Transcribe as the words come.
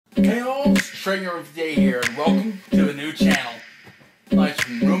Hey all, it's TreyGamr58's here, and welcome to a new channel. Nice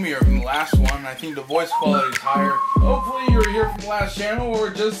and roomier from the last one. I think the voice quality is higher. Hopefully you're here from the last channel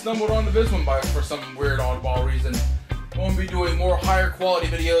or just stumbled onto this one for some weird oddball reason. I'm going to be doing more higher quality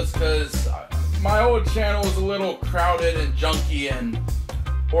videos because my old channel was a little crowded and junky and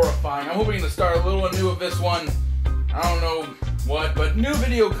horrifying. I'm hoping to start a little anew with this one. I don't know what, but new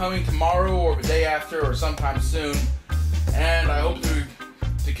video coming tomorrow or the day after or sometime soon. And I hope to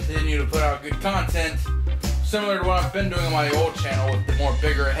continue to put out good content similar to what I've been doing on my old channel with the more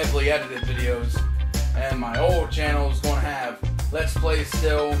bigger, heavily edited videos. And my old channel is going to have Let's Play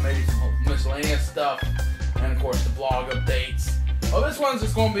still, maybe some miscellaneous stuff, and of course the blog updates. Well, this one's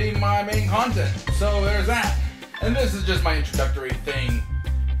just going to be my main content, so there's that. And this is just my introductory thing,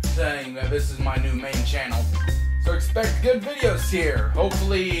 saying that this is my new main channel. So expect good videos here,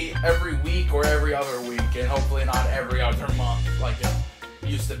 hopefully every week or every other week, and hopefully not every other month like it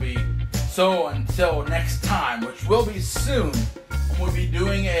used to be. So until next time, which will be soon, we'll be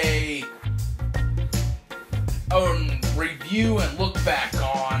doing a review and look back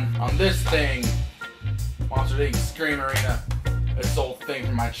on this thing, Monster Inc. Scream Arena. This old thing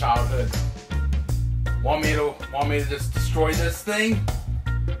from my childhood. Want me to just destroy this thing?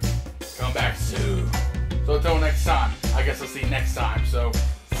 Come back soon. So until next time, I guess I'll see you next time. So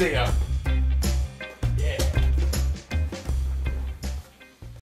see ya.